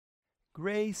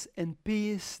Grace and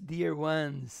peace, dear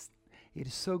ones. It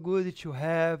is so good to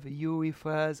have you with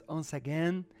us once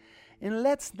again. And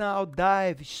let's now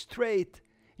dive straight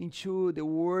into the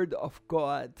Word of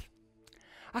God.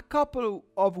 A couple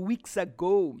of weeks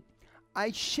ago,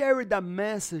 I shared a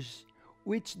message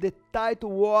which the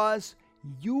title was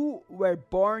You Were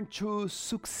Born to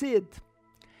Succeed.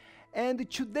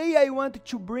 And today I want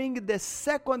to bring the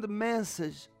second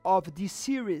message of this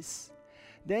series.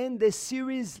 Then the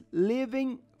series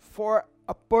Living for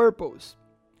a Purpose.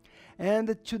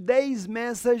 And today's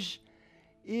message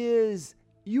is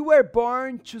You Were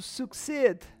Born to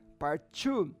Succeed, Part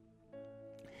 2.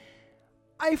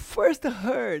 I first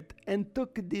heard and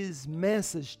took this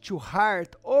message to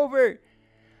heart over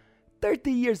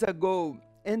 30 years ago,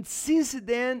 and since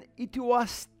then it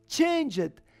was changed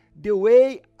the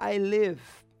way I live.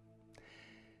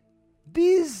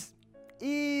 This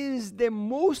is the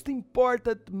most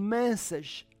important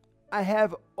message I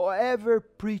have ever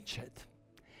preached.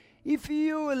 If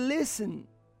you listen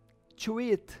to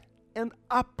it and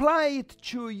apply it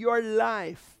to your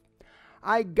life,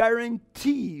 I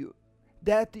guarantee you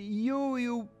that you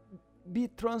will be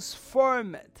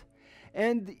transformed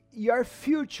and your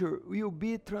future will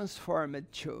be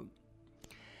transformed too.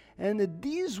 And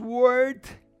this word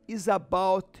is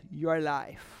about your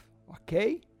life,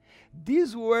 okay?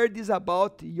 This word is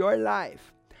about your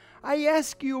life. I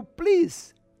ask you,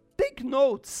 please, take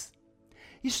notes.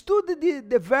 Study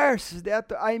the verses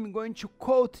that I'm going to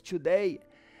quote today,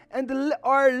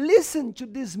 or listen to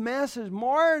this message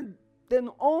more than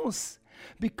once,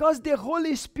 because the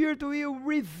Holy Spirit will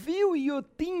reveal you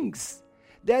things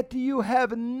that you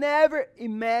have never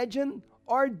imagined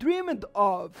or dreamed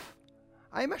of.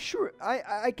 I'm sure,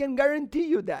 I can guarantee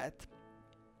you that.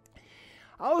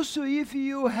 Also, if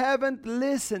you haven't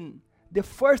listened the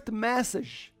first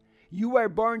message, You Are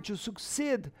Born to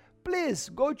Succeed, please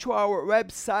go to our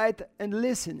website and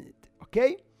listen it,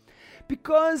 okay?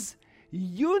 Because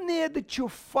you need to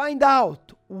find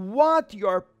out what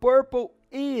your purpose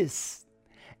is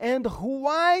and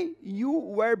why you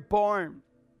were born.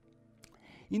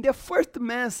 In the first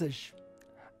message,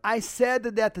 I said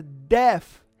that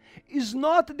death is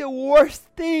not the worst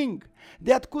thing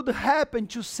that could happen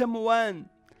to someone,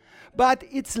 but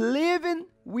it's living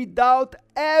without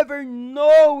ever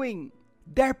knowing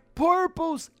their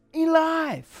purpose in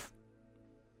life.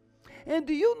 And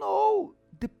do you know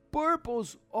the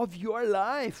purpose of your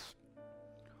life?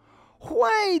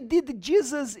 Why did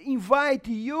Jesus invite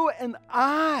you and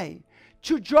I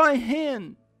to join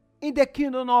him in the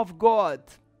kingdom of God?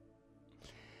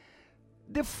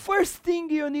 The first thing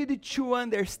you need to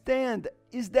understand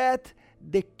is that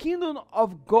the kingdom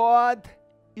of God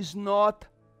is not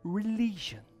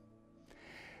religion.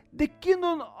 The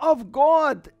kingdom of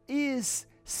God is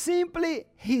simply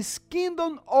his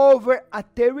kingdom over a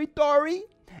territory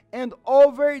and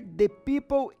over the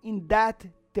people in that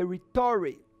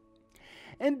territory.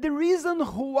 And the reason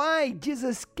why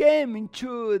Jesus came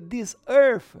into this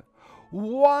earth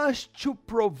was to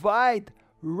provide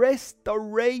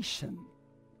restoration.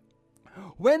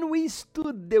 When we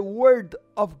study the Word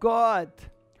of God,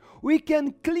 we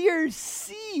can clearly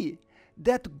see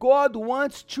that God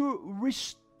wants to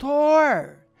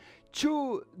restore,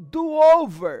 to do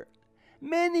over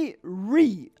many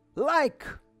like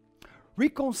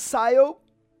reconcile,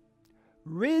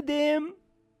 redeem,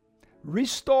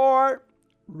 restore,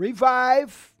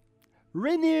 revive,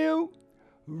 renew,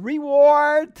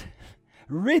 reward,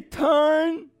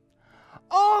 return.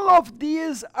 All of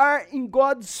these are in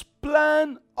God's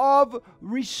plan of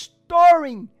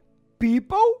restoring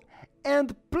people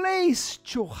and place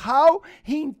to how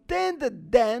he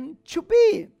intended them to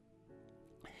be.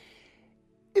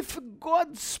 If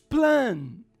God's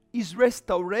plan is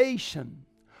restoration,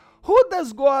 who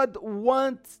does God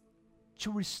want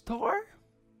to restore?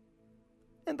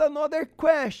 And another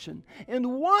question,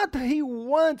 and what he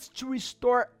wants to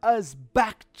restore us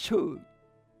back to?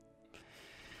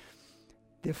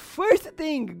 The first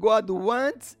thing God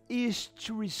wants is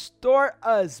to restore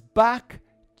us back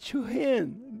to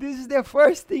him. This is the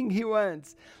first thing he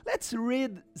wants. Let's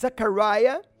read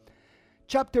Zechariah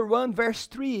chapter 1 verse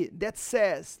 3 that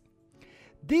says,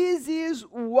 "This is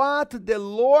what the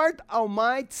Lord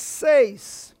Almighty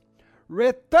says,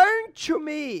 return to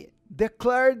me,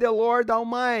 declared the Lord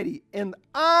Almighty, and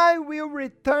I will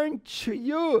return to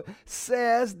you,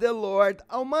 says the Lord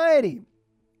Almighty."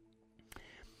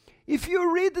 If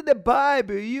you read the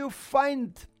Bible, you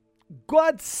find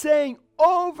God saying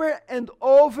over and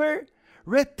over,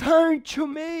 return to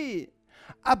me,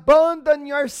 abandon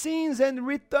your sins and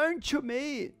return to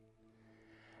me.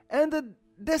 And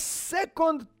the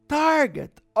second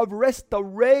target of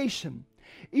restoration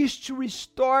is to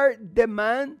restore the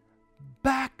man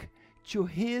back to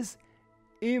his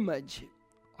image.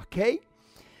 Okay?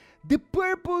 The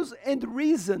purpose and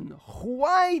reason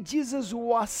why Jesus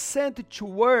was sent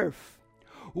to earth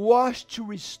was to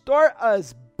restore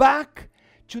us back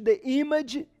to the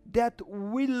image that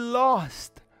we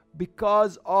lost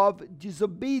because of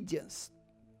disobedience.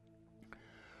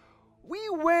 We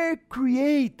were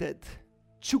created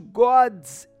to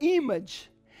God's image,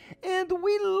 and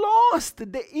we lost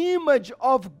the image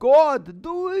of God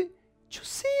due to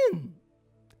sin.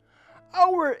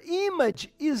 Our image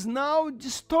is now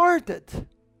distorted,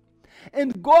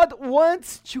 and God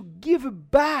wants to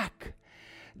give back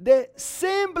the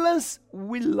semblance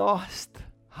we lost.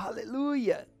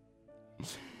 Hallelujah.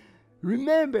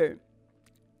 Remember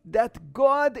that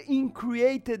God in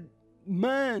created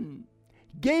man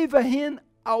gave him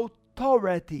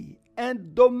authority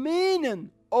and dominion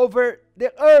over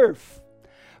the earth.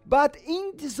 But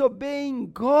in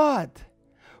disobeying God,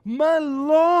 man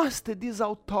lost this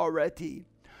authority.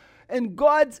 And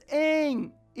God's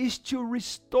aim is to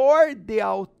restore the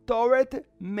authority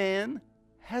man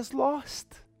has lost.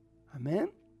 Amen?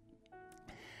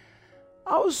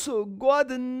 Also,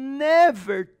 God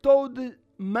never told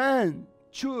man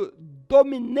to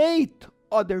dominate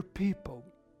other people.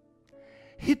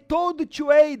 He told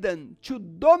to Adam to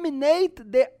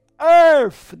dominate the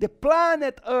earth, the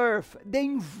planet earth, the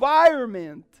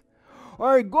environment.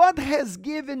 Or God has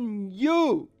given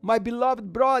you, my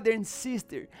beloved brother and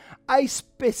sister, a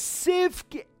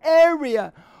specific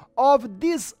area of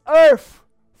this earth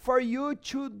for you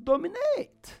to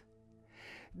dominate.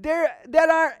 There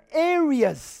are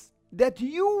areas that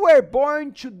you were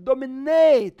born to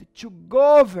dominate, to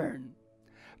govern,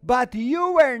 but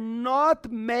you were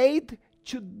not made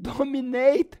to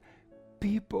dominate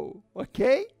people,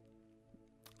 okay?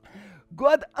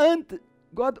 God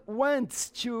wants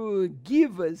to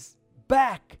give us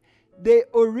back the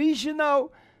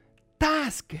original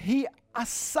task He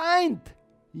assigned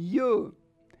you.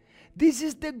 This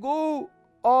is the goal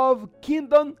of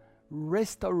kingdom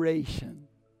restoration.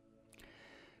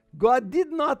 God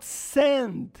did not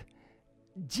send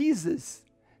Jesus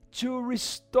to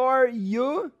restore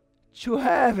you to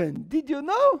heaven. Did you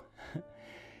know?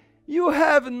 You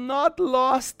have not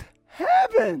lost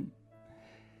heaven.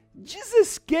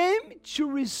 Jesus came to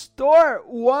restore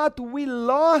what we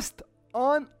lost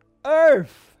on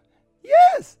earth.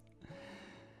 Yes.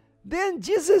 Then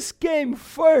Jesus came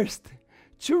first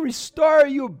to restore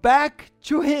you back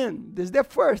to Him. This is the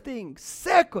first thing.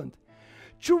 Second,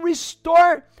 to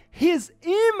restore His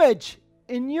image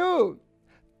in you.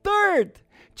 Third,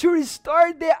 to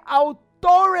restore the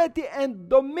authority and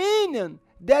dominion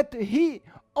that He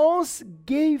once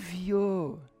gave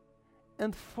you.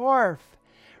 And fourth,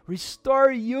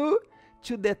 restore you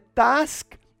to the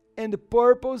task and the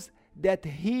purpose that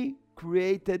He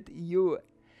created you.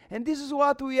 And this is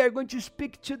what we are going to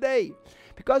speak today,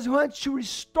 because we want to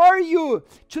restore you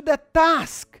to the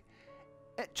task,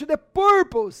 to the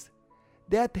purpose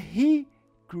that He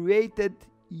created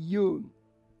you.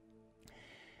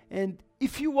 And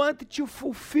if you want to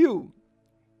fulfill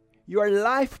your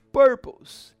life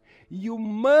purpose, you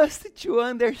must to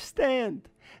understand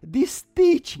this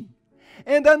teaching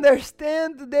and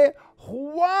understand the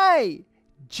why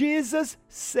Jesus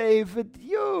saved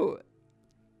you.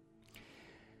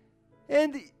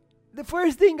 And the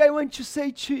first thing I want to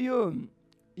say to you,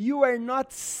 you are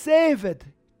not saved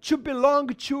to belong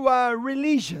to a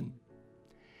religion.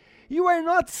 You are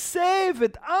not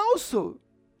saved also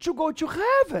to go to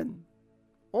heaven,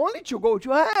 only to go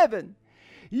to heaven.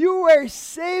 You are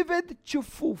saved to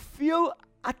fulfill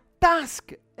a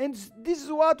task. And this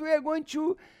is what we are going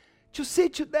to see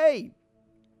today.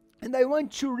 And I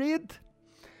want to read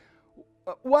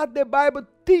what the Bible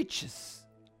teaches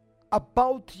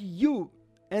about you.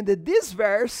 And this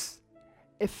verse,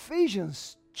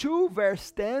 Ephesians 2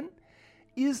 verse 10,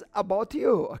 is about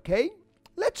you, okay?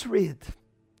 Let's read.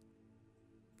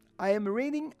 I am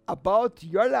reading about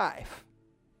your life.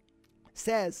 It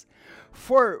says,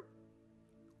 for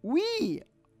we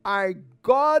are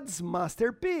God's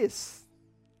masterpiece.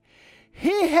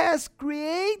 He has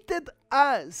created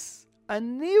us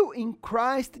anew in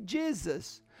Christ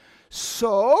Jesus.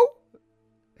 So,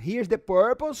 here's the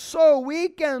purpose, so we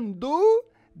can do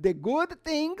the good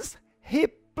things He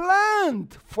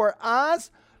planned for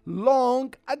us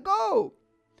long ago.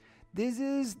 This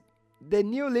is the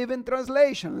New Living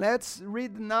Translation. Let's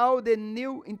read now the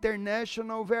New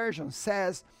International Version. It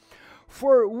says,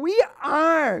 for we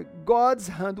are God's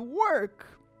handwork,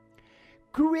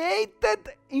 created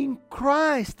in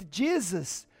Christ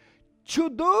Jesus to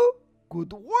do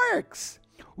good works,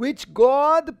 which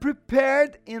God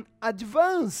prepared in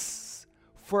advance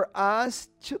for us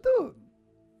to do.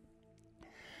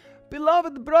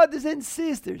 Beloved brothers and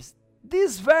sisters,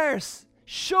 this verse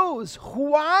shows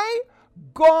why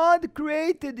God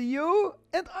created you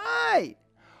and I,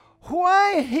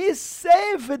 why He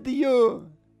saved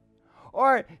you.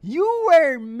 Or you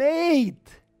were made,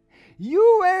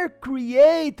 you were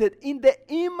created in the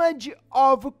image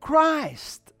of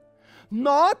Christ,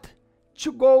 not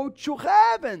to go to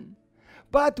heaven,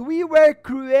 but we were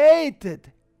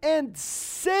created and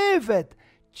saved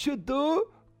to do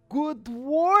good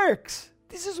works.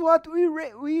 This is what we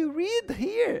read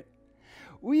here.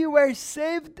 We were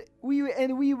saved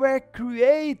and we were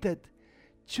created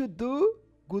to do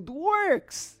good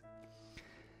works.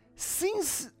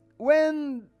 Since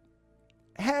when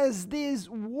has these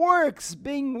works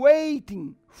been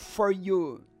waiting for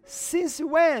you? Since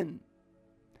when?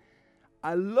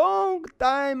 A long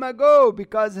time ago,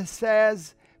 because it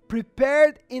says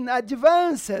prepared in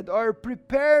advance or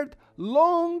prepared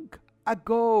long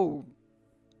ago.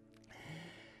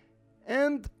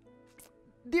 And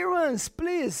dear ones,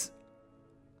 please,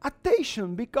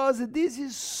 attention, because this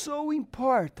is so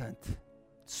important.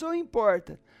 So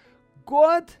important.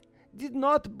 God did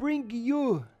not bring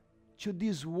you to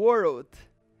this world.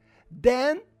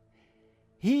 Then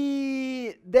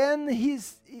he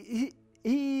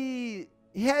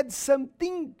had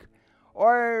something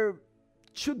or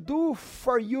to do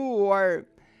for you,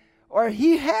 or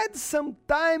he had some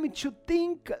time to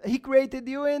think. He created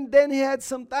you, and then he had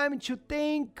some time to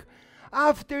think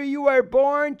after you were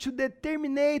born to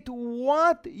determine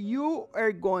what you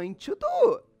are going to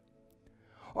do.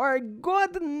 Or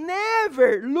God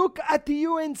never looked at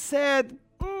you and said,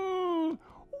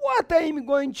 what I'm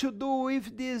going to do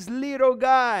with this little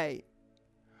guy?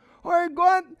 Or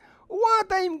God,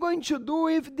 what I'm going to do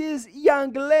with this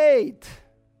young lady?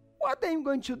 What I'm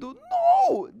going to do?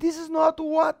 No, this is not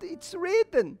what it's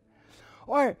written.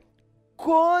 Or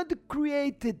God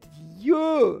created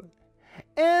you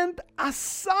and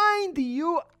assigned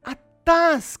you a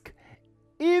task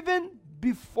even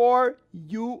before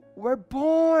you were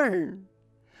born.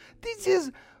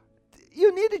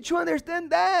 You need to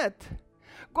understand that.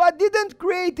 God didn't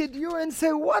create you and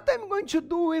say, what I'm going to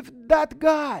do with that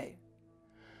guy?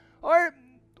 Or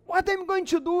what I'm going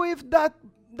to do with that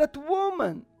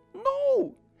woman?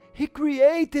 No. He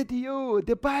created you,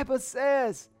 the Bible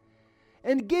says,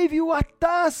 and gave you a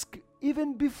task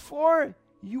even before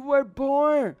you were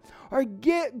born. Or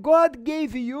God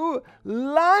gave you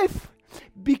life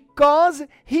because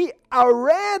He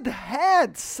already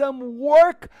had some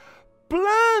work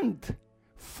planned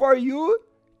for you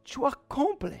to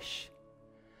accomplish.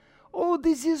 Oh,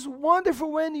 this is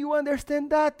wonderful when you understand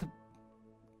that.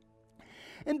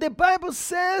 And the Bible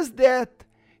says that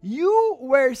you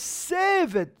were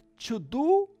saved to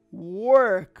do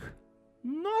work,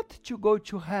 not to go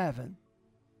to heaven.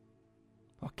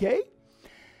 Okay?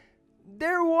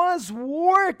 There was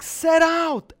work set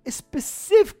out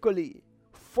specifically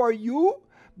for you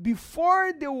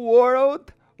before the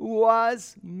world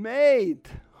was made.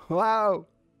 Wow.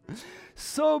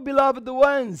 So, beloved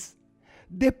ones,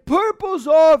 the purpose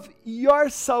of your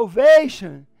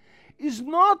salvation is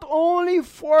not only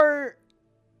for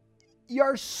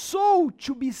your soul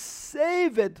to be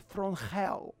saved from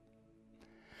hell,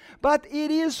 but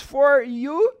it is for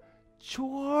you to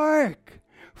work,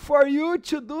 for you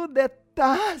to do the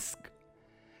task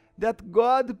that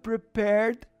God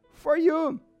prepared for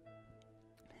you.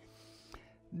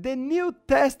 The New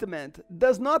Testament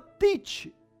does not teach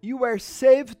you are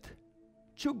saved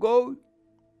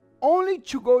only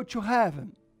to go to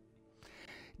heaven.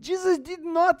 Jesus did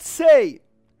not say,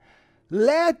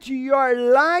 let your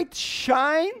light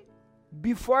shine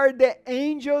before the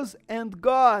angels and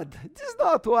God. This is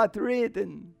not what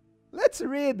written. Let's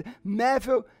read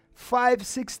Matthew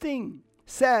 5:16.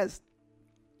 Says,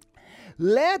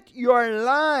 let your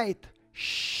light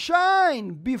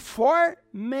shine before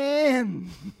men,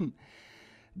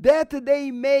 that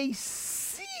they may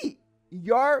see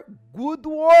your good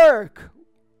work,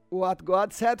 what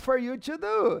God said for you to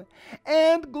do,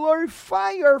 and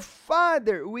glorify your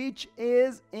Father which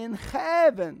is in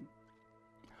heaven.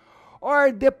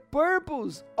 Or the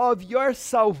purpose of your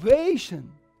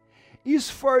salvation is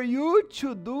for you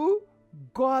to do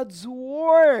God's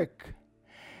work.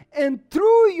 And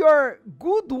through your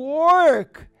good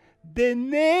work, the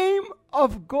name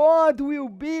of God will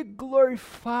be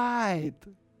glorified.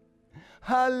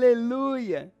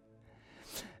 Hallelujah.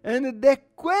 And the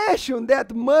question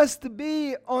that must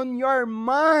be on your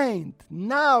mind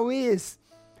now is,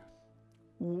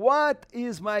 what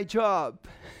is my job?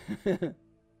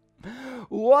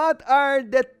 What are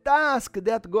the tasks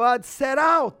that God set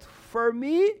out for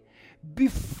me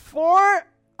before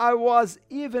I was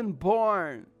even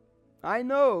born? I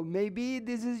know, maybe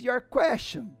this is your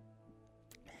question.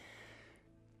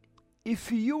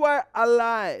 If you are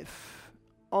alive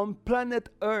on planet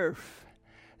Earth,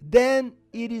 then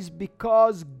it is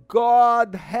because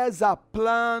God has a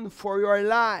plan for your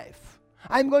life.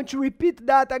 I'm going to repeat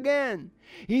that again.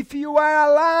 If you are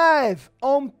alive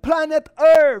on planet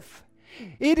Earth,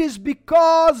 it is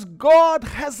because God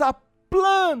has a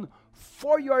plan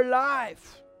for your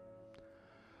life.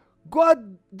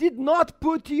 God did not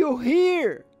put you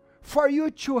here for you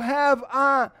to have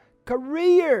a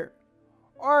career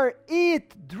or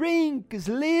eat, drink,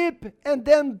 sleep, and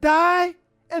then die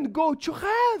and go to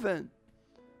heaven.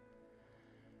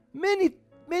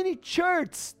 Many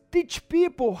churches teach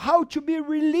people how to be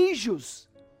religious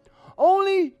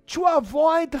only to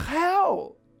avoid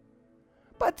hell.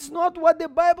 But it's not what the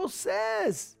Bible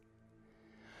says.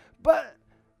 But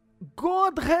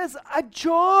God has a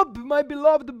job, my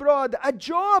beloved brother, a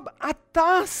job, a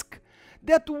task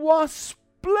that was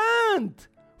planned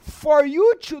for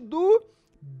you to do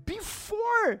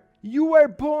before you were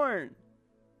born.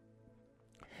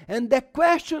 And the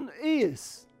question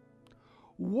is,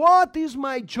 what is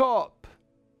my job?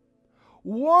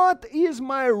 What is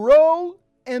my role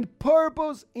and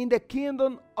purpose in the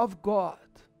kingdom of God?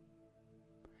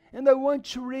 And I want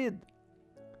to read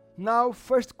now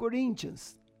 1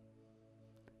 Corinthians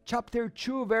chapter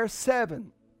 2 verse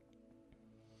 7.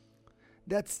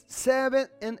 That's 7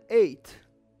 and 8.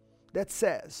 That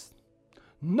says,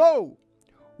 "No,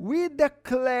 we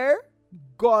declare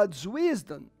God's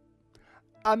wisdom,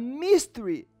 a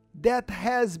mystery that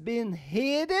has been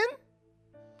hidden,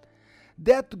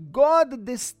 that God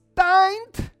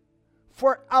destined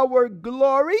for our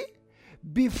glory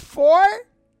before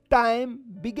time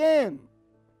began."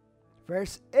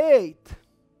 Verse 8.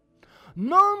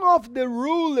 "None of the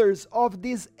rulers of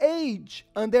this age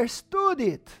understood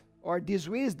it," or this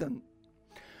wisdom.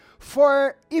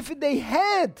 "For if they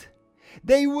had,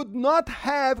 they would not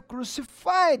have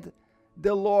crucified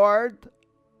the Lord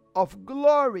of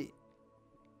glory."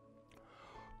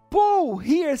 Paul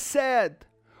here said,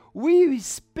 we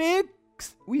speak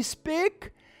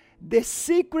the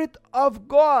secret of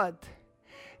God,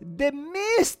 the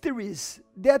mysteries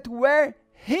that were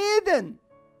hidden.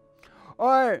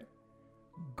 Or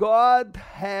God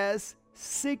has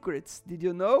secrets. Did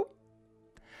you know?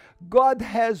 God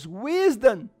has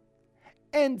wisdom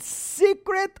and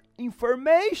secret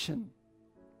information.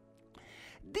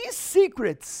 These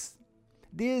secrets,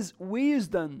 this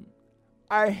wisdom,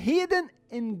 are hidden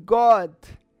in God,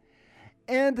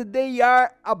 and they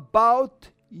are about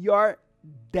your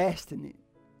destiny.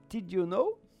 Did you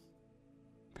know?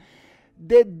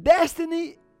 The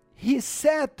destiny He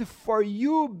set for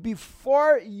you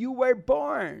before you were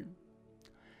born.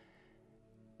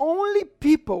 Only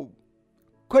people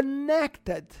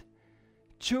connected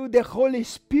to the Holy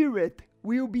Spirit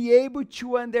will be able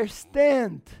to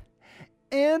understand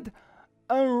and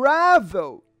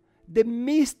unravel the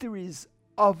mysteries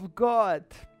of God.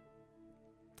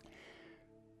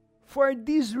 For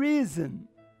this reason,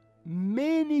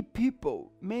 many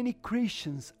people, many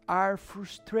Christians are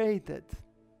frustrated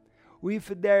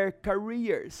with their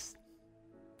careers,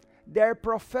 their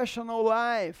professional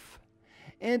life,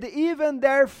 and even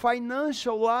their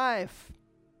financial life.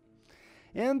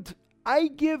 And I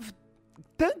give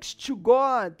thanks to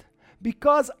God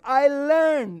because I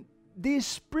learned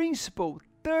this principle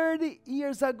 30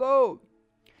 years ago.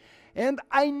 And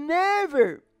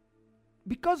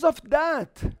because of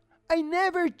that, I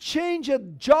never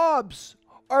changed jobs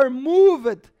or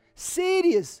moved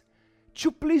cities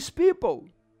to please people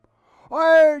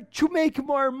or to make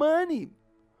more money,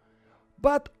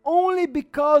 but only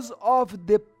because of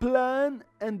the plan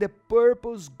and the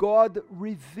purpose God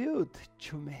revealed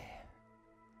to me.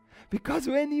 Because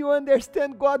when you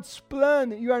understand God's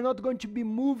plan, you are not going to be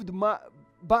moved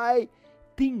by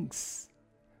things,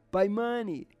 by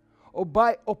money, or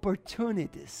by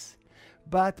opportunities,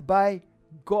 but by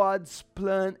God's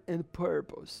plan and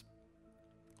purpose.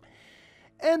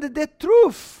 And the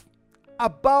truth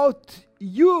about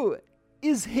you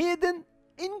is hidden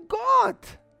in God.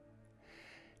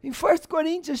 In 1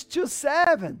 Corinthians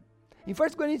 2:7,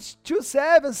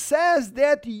 says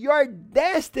that your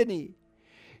destiny,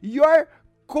 your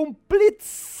complete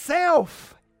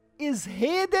self is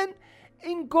hidden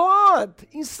in God,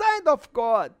 inside of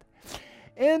God.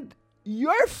 And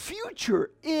your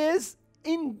future is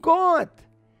in God.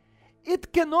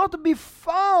 It cannot be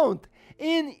found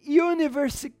in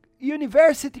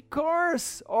university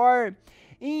course or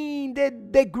in the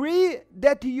degree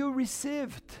that you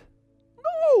received.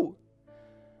 No.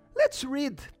 Let's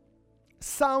read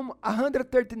Psalm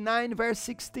 139, verse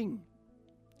 16.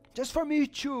 Just for me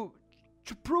to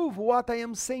prove what I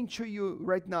am saying to you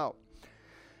right now.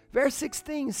 Verse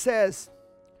 16 says,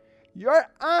 your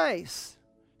eyes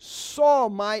saw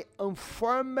my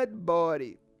unformed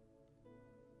body,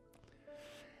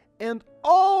 and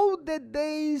all the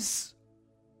days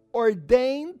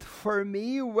ordained for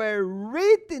me were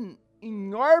written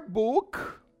in your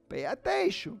book, pay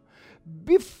attention,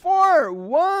 before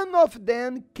one of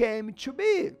them came to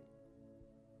be.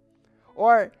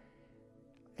 Or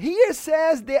here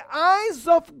says, the eyes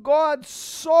of God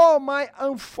saw my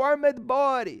unformed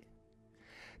body.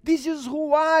 This is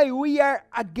why we are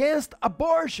against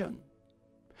abortion.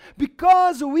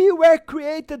 Because we were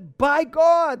created by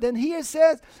God. And here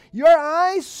says, your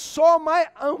eyes saw my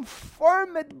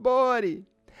unformed body.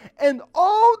 And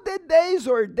all the days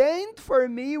ordained for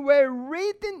me were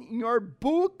written in your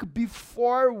book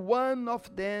before one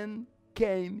of them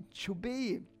came to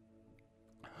be.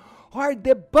 Or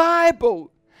the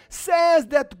Bible says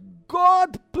that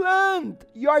God planned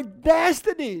your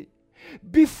destiny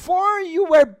before you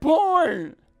were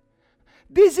born.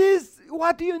 This is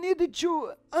what you needed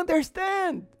to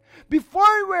understand.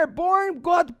 Before you were born,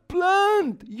 God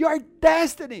planned your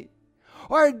destiny.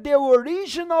 Or the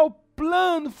original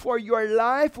plan for your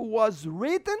life was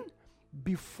written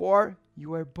before you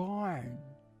were born.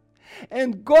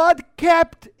 And God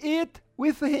kept it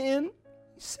within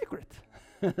secret.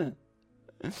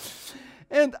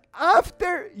 And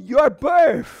after your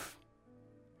birth,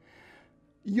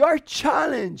 your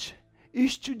challenge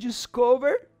is to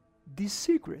discover this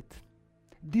secret,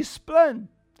 this plan.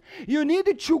 You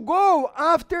need to go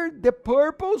after the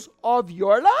purpose of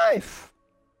your life.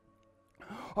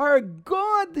 Or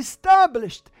God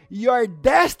established your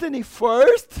destiny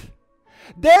first,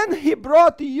 then He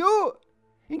brought you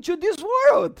into this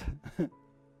world.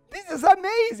 This is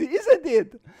amazing, isn't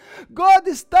it? God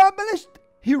established,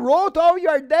 He wrote all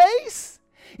your days,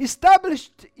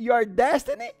 established your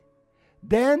destiny,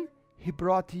 then He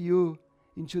brought you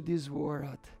into this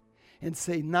world and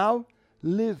say, now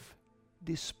live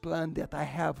this plan that I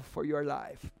have for your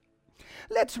life.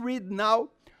 Let's read now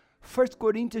 1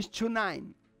 Corinthians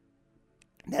 2:9.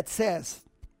 That says,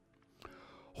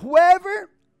 whoever,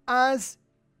 as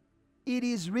it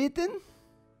is written,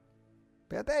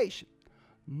 pay attention,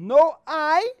 no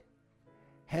eye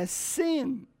has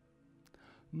seen,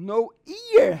 no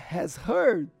ear has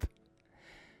heard,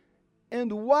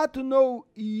 and what no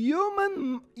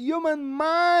human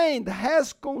mind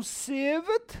has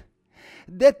conceived,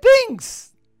 the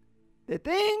things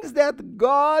that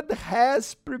God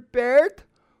has prepared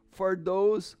for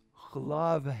those who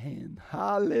love Him.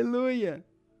 Hallelujah.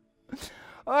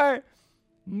 Or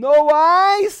no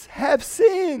eyes have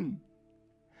seen,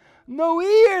 no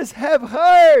ears have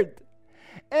heard,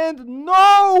 and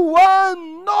no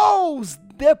one knows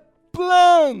the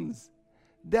plans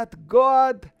that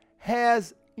God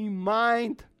has in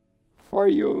mind for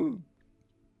you.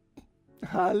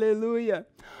 Hallelujah.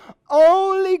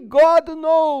 Only God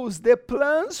knows the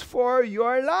plans for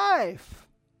your life.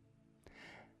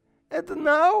 And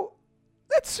now,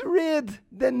 let's read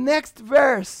the next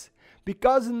verse,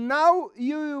 because now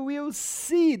you will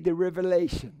see the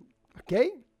revelation.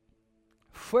 Okay?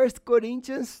 1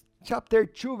 Corinthians chapter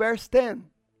 2, verse 10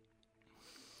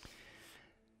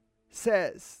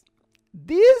 says,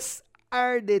 these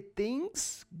are the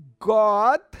things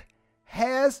God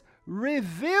has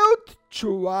revealed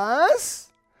to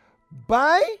us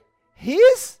by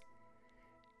His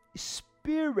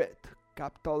Spirit,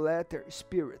 capital letter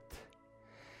Spirit.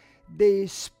 The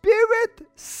Spirit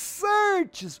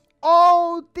searches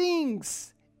all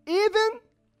things, even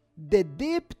the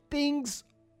deep things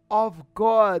of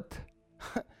God.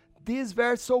 This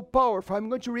verse is so powerful. I'm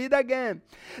going to read again.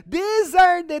 These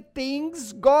are the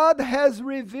things God has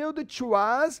revealed to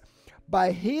us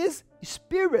by His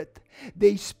Spirit.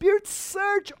 The Spirit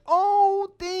searches all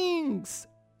things,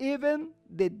 even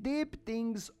the deep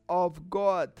things of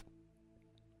God.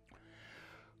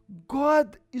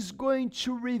 God is going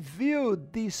to reveal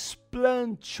this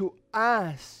plan to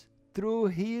us through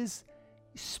His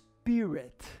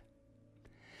Spirit.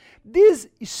 This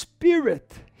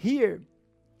Spirit here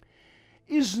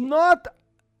is not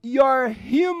your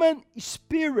human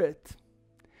spirit.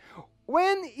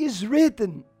 When it's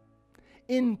written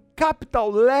in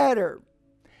capital letter,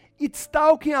 it's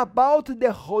talking about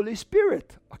the Holy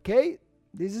Spirit, okay?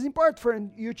 This is important for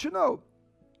you to know.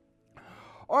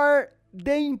 Or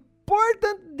the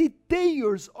important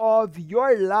details of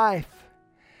your life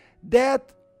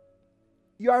that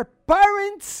your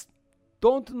parents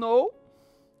don't know,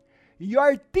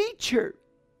 your teacher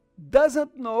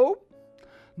doesn't know,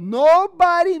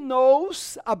 nobody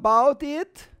knows about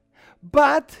it,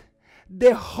 but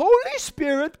the Holy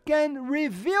Spirit can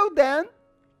reveal them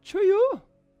to you.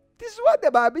 This is what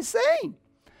the Bible is saying.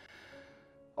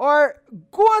 Or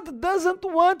God doesn't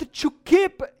want to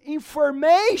keep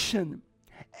information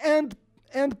and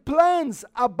plans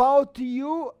about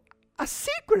you a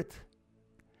secret.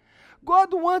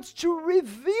 God wants to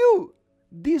reveal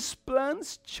these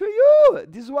plans to you.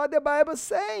 This is what the Bible is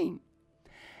saying.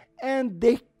 And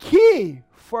the key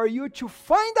for you to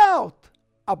find out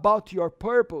about your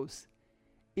purpose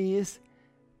is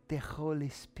the Holy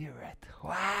Spirit.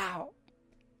 Wow!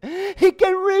 He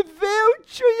can reveal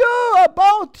to you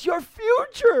about your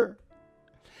future.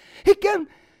 He can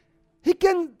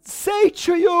say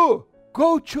to you,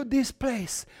 go to this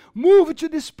place, move to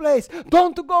this place,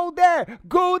 don't go there,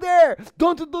 go there,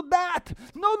 don't do that.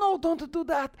 No, don't do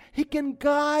that. He can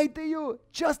guide you,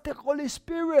 just the Holy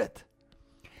Spirit.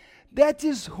 That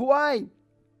is why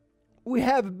we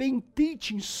have been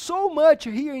teaching so much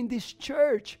here in this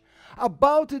church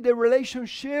about the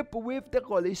relationship with the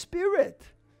Holy Spirit.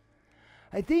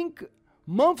 I think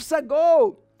months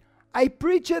ago, I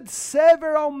preached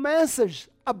several messages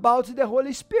about the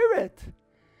Holy Spirit.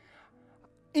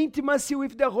 Intimacy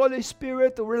with the Holy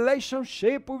Spirit,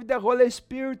 relationship with the Holy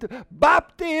Spirit,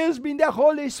 baptism in the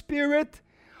Holy Spirit.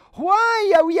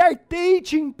 Why we are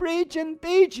teaching, preaching,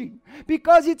 teaching?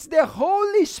 Because it's the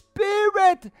Holy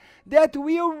Spirit that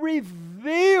will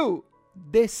reveal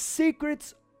the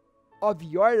secrets of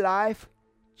your life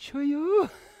to you.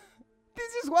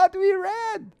 This is what we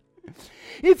read.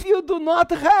 If you do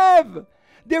not have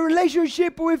the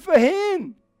relationship with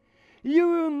Him,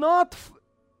 you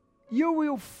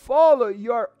will follow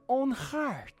your own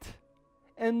heart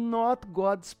and not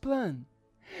God's plan.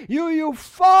 You will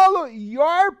follow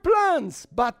your plans,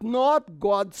 but not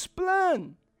God's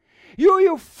plan. You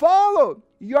will follow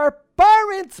your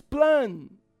parents' plan.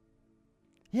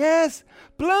 Yes,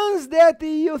 plans that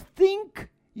you think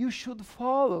you should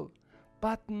follow,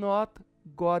 but not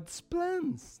God's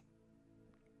plans.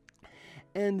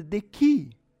 And the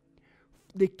key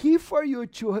for you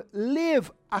to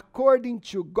live according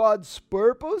to God's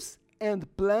purpose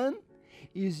and plan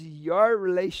is your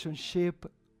relationship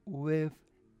with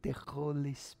the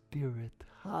Holy Spirit.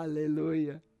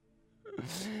 Hallelujah.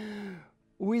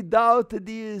 Without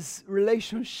this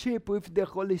relationship with the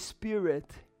Holy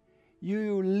Spirit,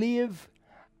 you will live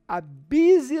a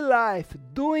busy life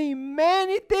doing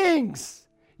many things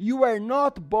you are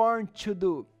not born to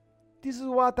do. This is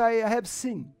what I have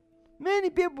seen.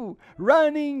 Many people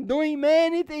running, doing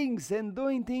many things, and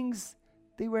doing things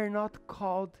they were not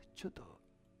called to do.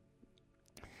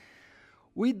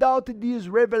 Without this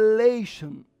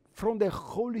revelation from the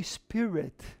Holy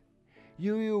Spirit,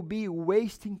 you will be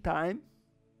wasting time,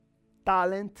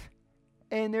 talent,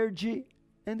 energy,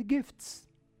 and gifts.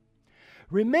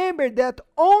 Remember that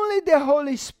only the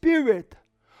Holy Spirit,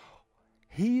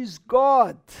 He is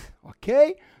God,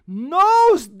 okay,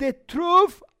 knows the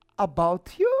truth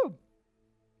about you.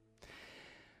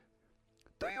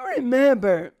 Do you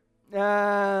remember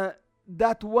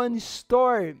that one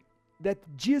story that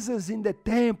Jesus in the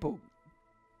temple,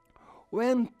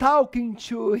 when talking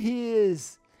to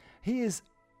his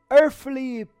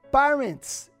earthly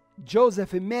parents,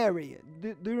 Joseph and Mary?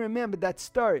 Do you remember that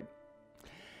story?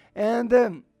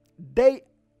 And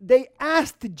they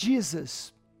asked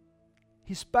Jesus,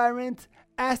 his parents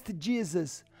asked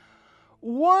Jesus,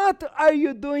 "What are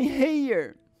you doing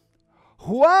here?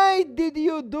 Why did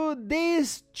you do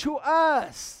this to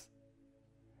us?"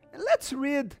 And let's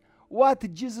read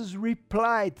what Jesus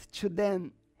replied to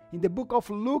them in the book of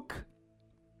Luke,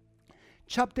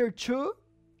 chapter 2,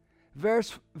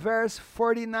 verse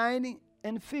 49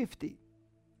 and 50.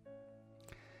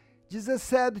 Jesus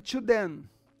said to them,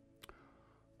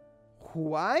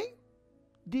 "Why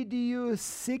did you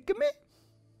seek me?"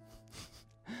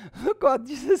 Look what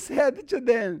Jesus said to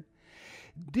them.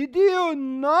 "Did you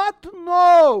not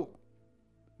know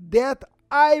that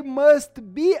I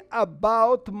must be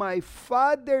about my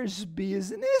Father's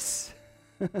business?"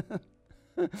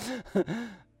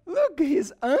 Look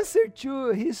his answer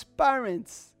to his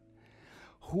parents.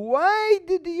 "Why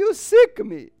did you seek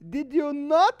me? Did you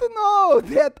not know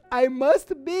that I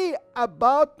must be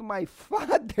about my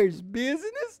Father's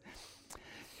business?"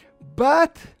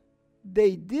 But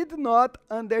they did not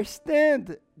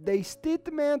understand the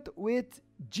statement which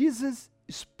Jesus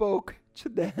spoke to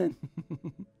them.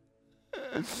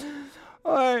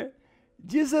 Or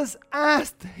Jesus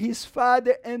asked his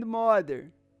father and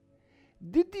mother,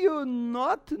 Did you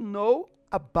not know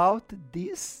about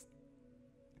this?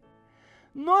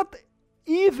 Not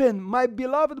even, my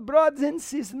beloved brothers and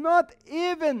sisters, not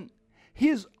even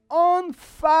his own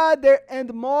father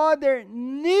and mother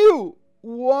knew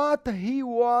what he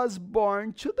was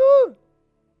born to do.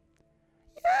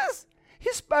 Yes,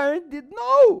 his parents did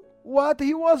know what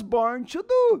he was born to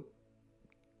do.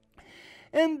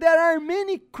 And there are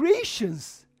many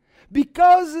Christians,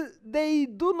 because they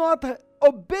do not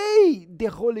obey the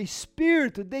Holy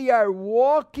Spirit, they are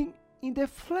walking in the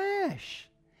flesh.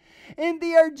 And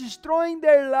they are destroying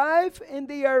their life, and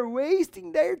they are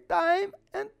wasting their time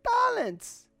and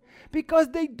talents, because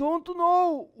they don't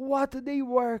know what they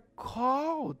were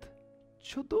called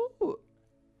to do.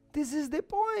 This is the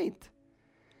point.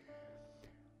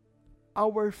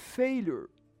 Our failure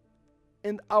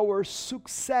and our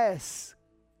success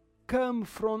come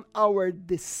from our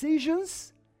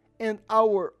decisions and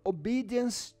our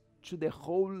obedience to the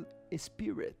Holy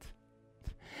Spirit.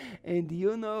 And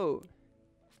you know,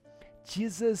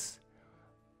 Jesus,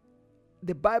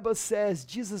 the Bible says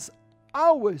Jesus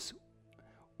always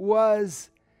was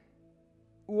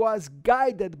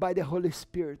guided by the Holy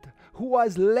Spirit, who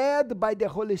was led by the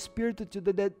Holy Spirit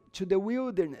to the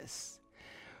wilderness.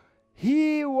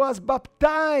 He was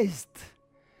baptized,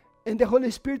 and the Holy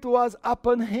Spirit was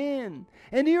upon him.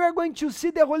 And you are going to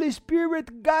see the Holy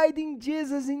Spirit guiding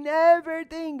Jesus in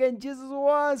everything. And Jesus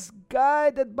was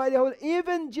guided by the Holy Spirit.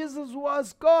 Even Jesus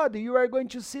was God. You are going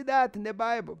to see that in the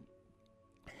Bible.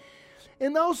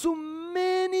 And also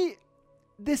many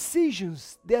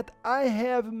decisions that I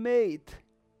have made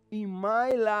in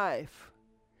my life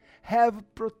have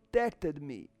protected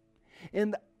me.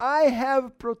 And I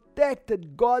have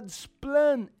protected God's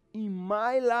plan in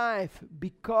my life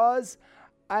because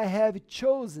I have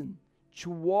chosen to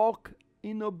walk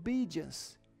in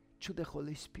obedience to the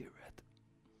Holy Spirit.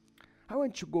 I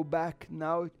want to go back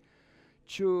now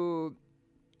to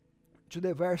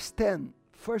the verse 10.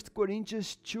 1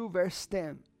 Corinthians 2 verse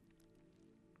 10.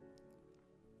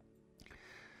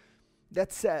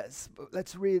 That says,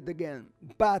 let's read it again.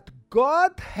 But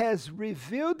God has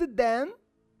revealed them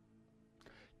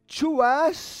to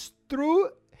us through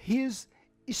His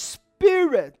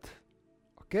Spirit.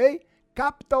 Okay?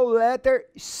 Capital letter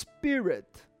Spirit.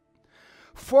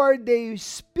 For the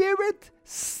Spirit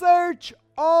search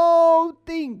all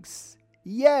things.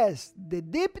 Yes, the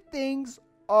deep things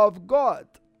of God.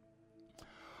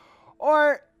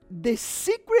 Or the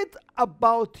secret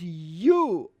about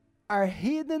you are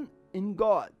hidden in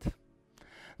God.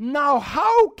 Now,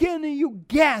 how can you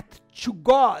get to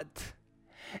God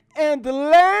and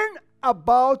learn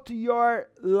about your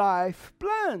life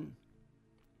plan?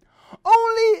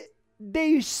 Only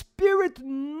the Spirit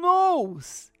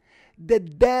knows the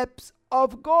depths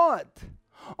of God.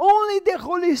 Only the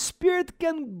Holy Spirit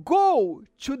can go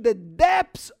to the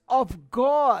depths of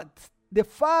God, the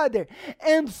Father,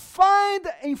 and find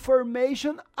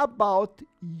information about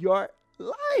your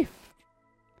life.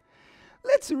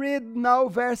 Let's read now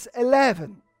verse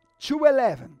 11,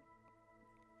 2:11.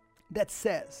 That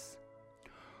says,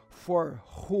 for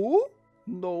who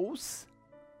knows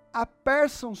a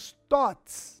person's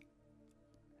thoughts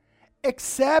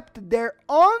except their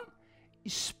own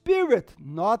spirit?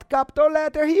 Not capital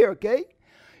letter here, okay?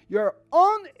 Your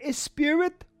own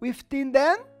spirit within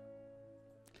them.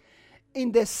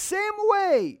 In the same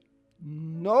way,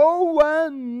 no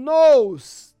one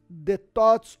knows the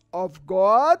thoughts of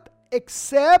God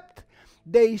except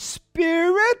the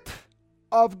Spirit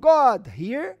of God.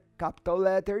 Here, capital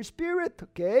letter Spirit,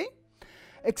 okay?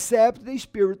 Except the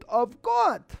Spirit of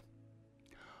God.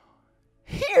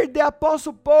 Here the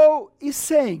Apostle Paul is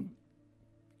saying,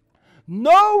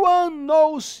 no one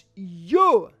knows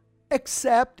you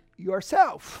except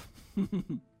yourself.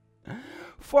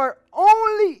 For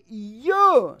only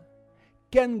you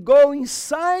can go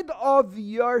inside of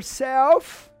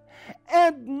yourself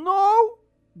and know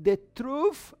the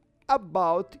truth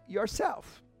about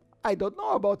yourself. I don't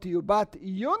know about you, but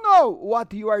you know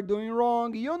what you are doing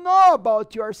wrong. You know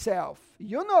about yourself.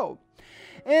 You know.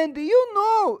 And you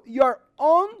know your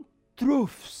own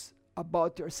truths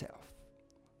about yourself.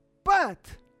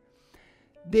 But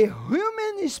the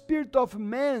human spirit of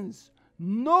man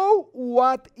know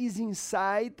what is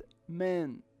inside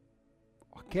man.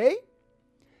 Okay?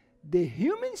 The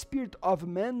human spirit of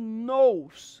man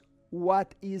knows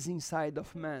what is inside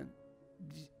of man,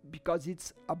 because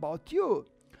it's about you.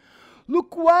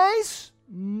 Likewise,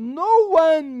 no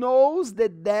one knows the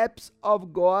depths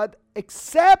of God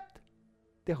except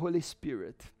the Holy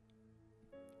Spirit.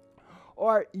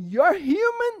 Or your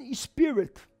human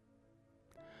spirit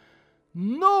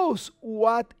knows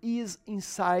what is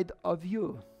inside of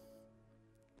you.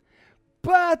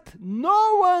 But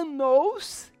no one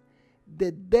knows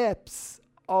the depths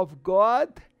of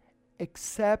God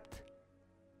except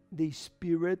the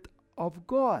Spirit of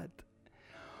God.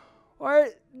 Or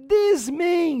this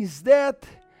means that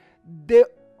the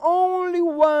only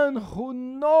one who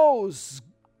knows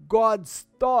God's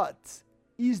thoughts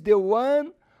is the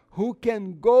one who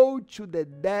can go to the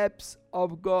depths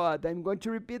of God. I'm going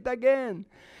to repeat again.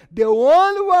 The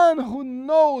only one who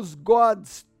knows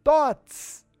God's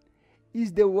thoughts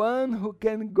is the one who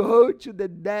can go to the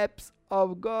depths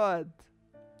of God.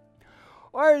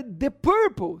 Or the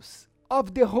purpose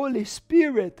of the Holy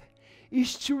Spirit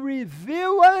is to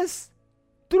reveal us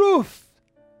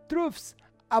truths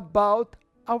about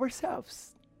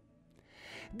ourselves.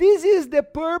 This is the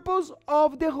purpose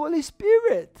of the Holy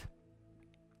Spirit.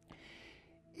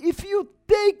 If you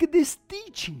take this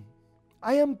teaching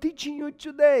I am teaching you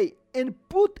today and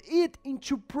put it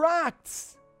into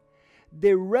practice,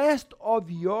 the rest of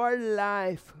your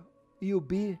life will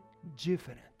be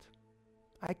different.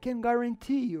 I can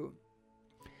guarantee you.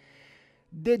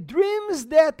 The dreams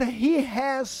that He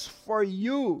has for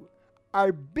you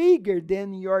are bigger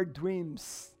than your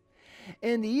dreams.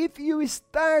 And if you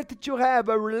start to have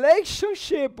a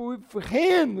relationship with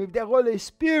Him, with the Holy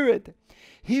Spirit,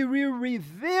 He will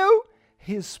reveal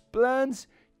His plans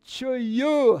to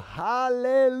you.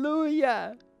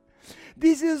 Hallelujah!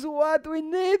 This is what we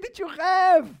need to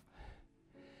have.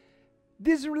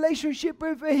 This relationship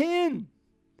with Him.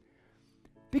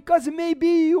 Because maybe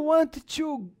you want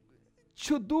to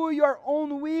do your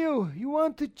own will. You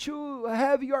want to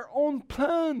have your own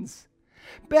plans.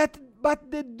 But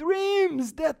the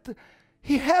dreams that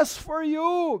He has for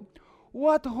you,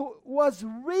 what was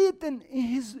written in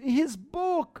his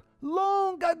book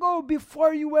long ago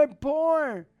before you were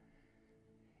born,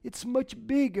 it's much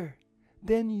bigger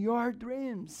than your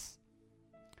dreams.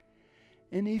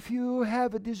 And if you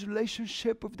have this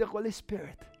relationship with the Holy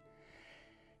Spirit,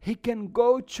 He can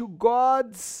go to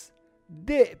God's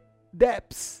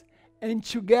depths and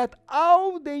to get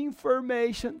all the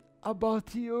information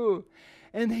about you.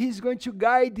 And He's going to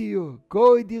guide you.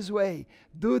 Go this way.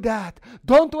 Do that.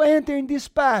 Don't enter in this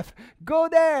path. Go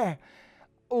there.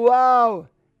 Wow.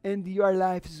 And your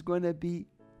life is going to be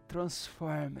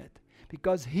transformed.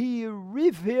 Because He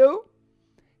revealed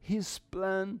His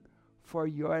plan for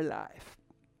your life.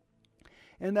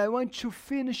 And I want to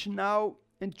finish now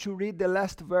and to read the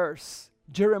last verse.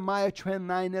 Jeremiah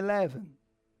 29:11.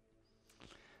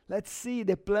 Let's see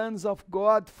the plans of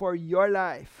God for your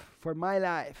life, for my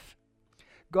life.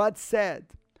 God said,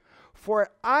 "For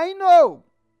I know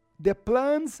the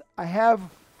plans I have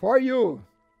for you,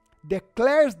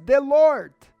 declares the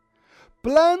Lord,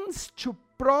 plans to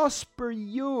prosper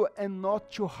you and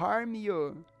not to harm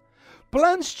you,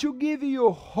 plans to give you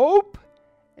hope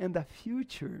and a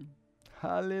future."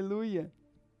 Hallelujah.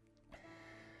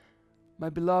 My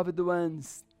beloved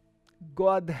ones,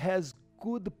 God has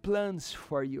good plans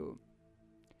for you.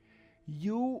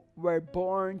 You were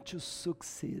born to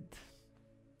succeed.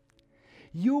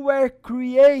 You were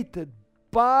created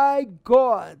by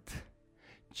God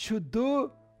to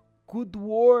do good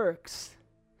works,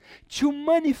 to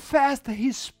manifest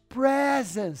His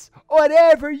presence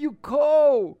wherever you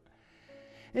go.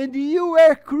 And you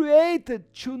were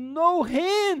created to know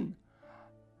Him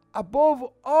above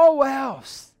all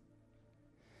else.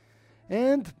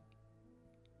 And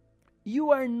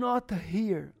you are not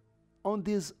here on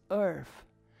this earth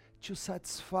to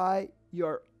satisfy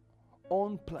your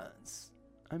own plans.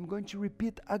 I'm going to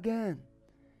repeat again.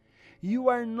 You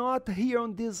are not here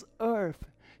on this earth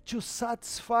to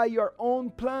satisfy your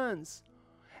own plans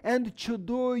and to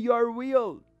do your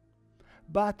will,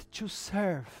 but to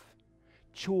serve,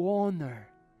 to honor,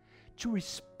 to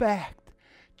respect,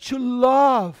 to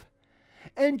love,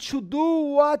 and to do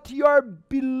what your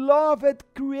beloved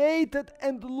created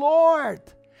and Lord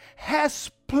has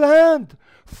planned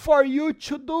for you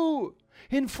to do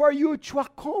and for you to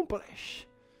accomplish.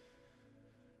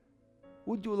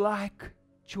 Would you like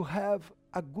to have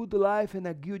a good life and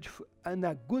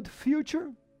a good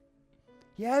future?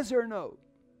 Yes or no?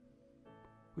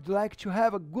 Would you like to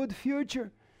have a good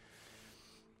future?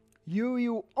 You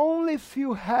will only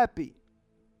feel happy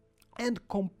and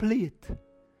complete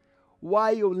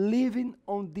while living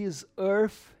on this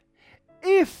earth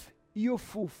if you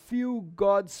fulfill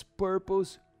God's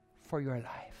purpose for your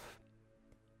life.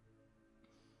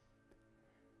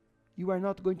 You are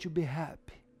not going to be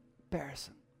happy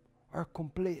person or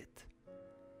complete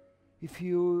if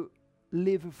you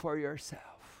live for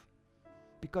yourself,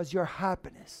 because your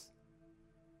happiness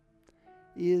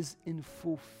is in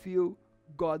fulfill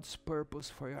God's purpose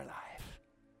for your life?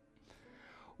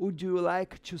 Would you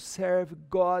like to serve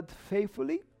God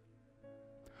faithfully?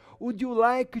 Would you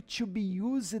like to be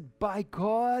used by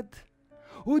God?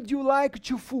 Would you like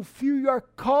to fulfill your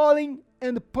calling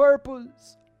and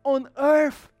purpose on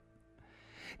earth?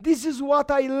 This is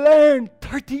what I learned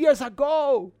 30 years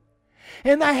ago.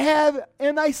 And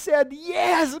I said,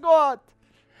 yes, God,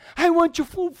 I want to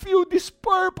fulfill this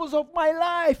purpose of my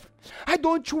life. I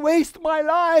don't want to waste my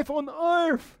life on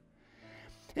earth.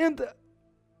 And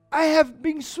I have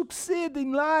been succeeding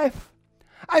in life.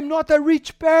 I'm not a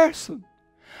rich person.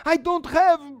 I don't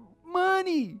have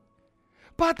money.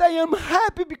 But I am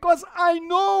happy because I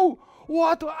know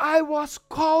what I was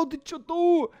called to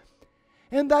do.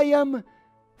 And I am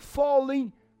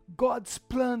following God's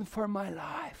plan for my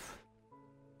life.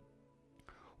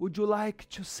 Would you like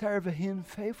to serve Him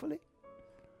faithfully?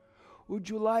 Would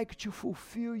you like to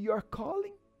fulfill your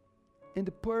calling and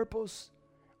purpose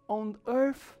on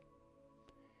earth?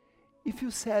 If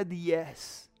you said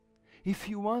yes, if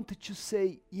you wanted to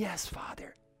say, yes,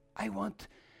 Father, I want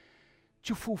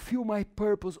to fulfill my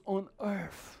purpose on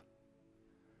earth,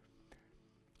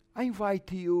 I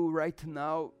invite you right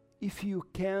now, if you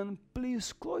can,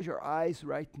 please close your eyes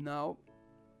right now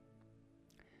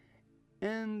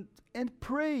and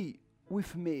pray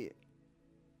with me.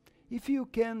 If you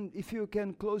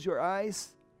can close your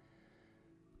eyes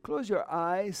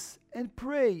and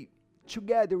pray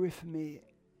together with me.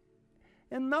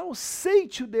 And now say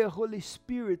to the Holy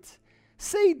Spirit,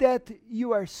 say that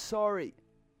you are sorry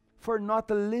for not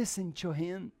listening to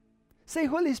Him. Say,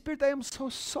 Holy Spirit, I am so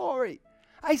sorry.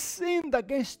 I sinned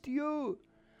against you.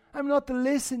 I'm not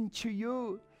listening to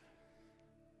you.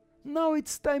 Now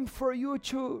it's time for you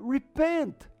to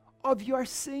repent of your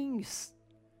sins,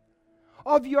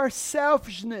 of your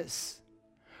selfishness,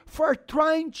 for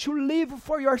trying to live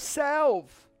for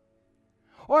yourself,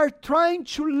 or trying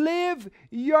to live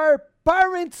your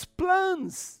parents'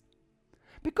 plans.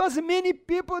 Because many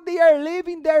people, they are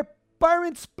living their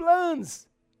parents' plans.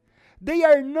 They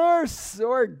are nurses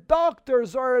or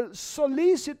doctors or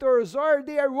solicitors, or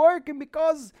they are working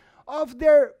because of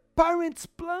their parents'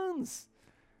 plans.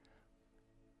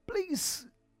 Please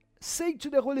say to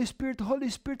the Holy Spirit, Holy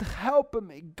Spirit, help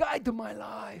me, guide my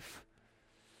life.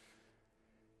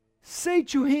 Say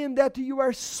to Him that you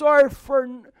are sorry for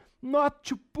not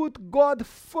to put God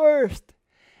first,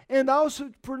 and also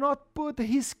for not put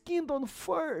His kingdom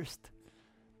first.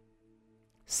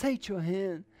 Say to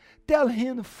Him, tell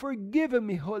Him, forgive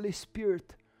me, Holy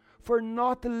Spirit, for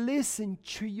not listening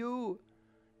to you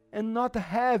and not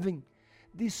having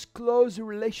this close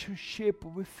relationship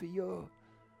with you.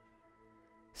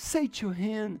 Say to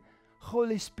Him,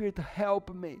 Holy Spirit,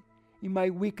 help me in my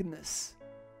weakness.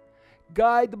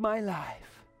 Guide my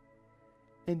life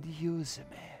and use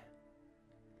me.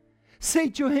 Say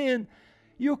to Him,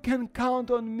 you can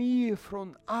count on me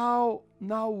from now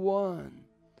on.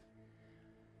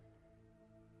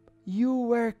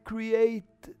 You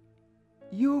created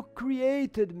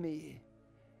me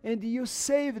and you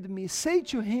saved me. Say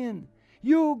to Him,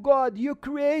 you, God, you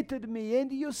created me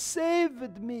and you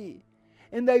saved me.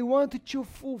 And I want to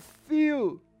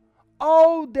fulfill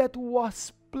all that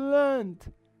was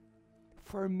planned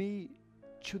for me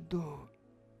to do.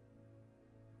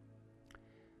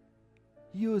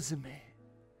 Use me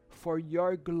for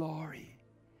your glory.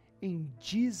 In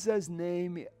Jesus'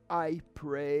 name I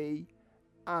pray.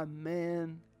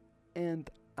 Amen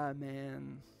and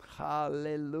amen.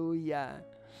 Hallelujah.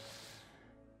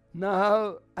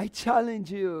 Now I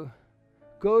challenge you,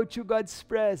 go to God's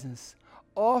presence.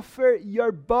 Offer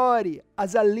your body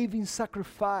as a living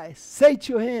sacrifice. Say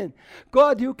to Him,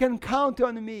 God, you can count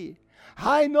on me.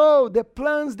 I know the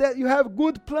plans that you have,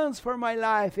 good plans for my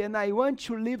life, and I want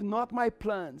to live not my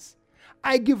plans.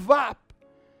 I give up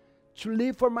to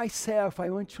live for myself. I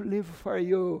want to live for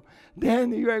you.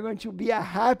 Then you are going to be a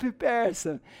happy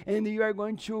person, and you are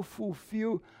going to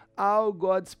fulfill all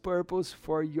God's purpose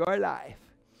for your life.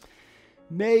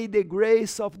 May the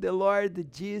grace of the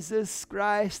Lord Jesus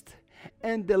Christ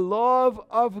and the love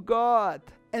of God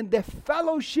and the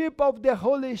fellowship of the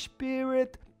Holy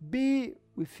Spirit be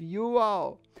with you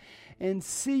all. And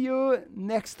see you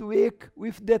next week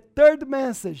with the third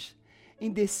message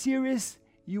in the series,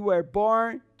 You Were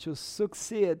Born to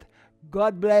Succeed.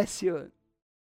 God bless you.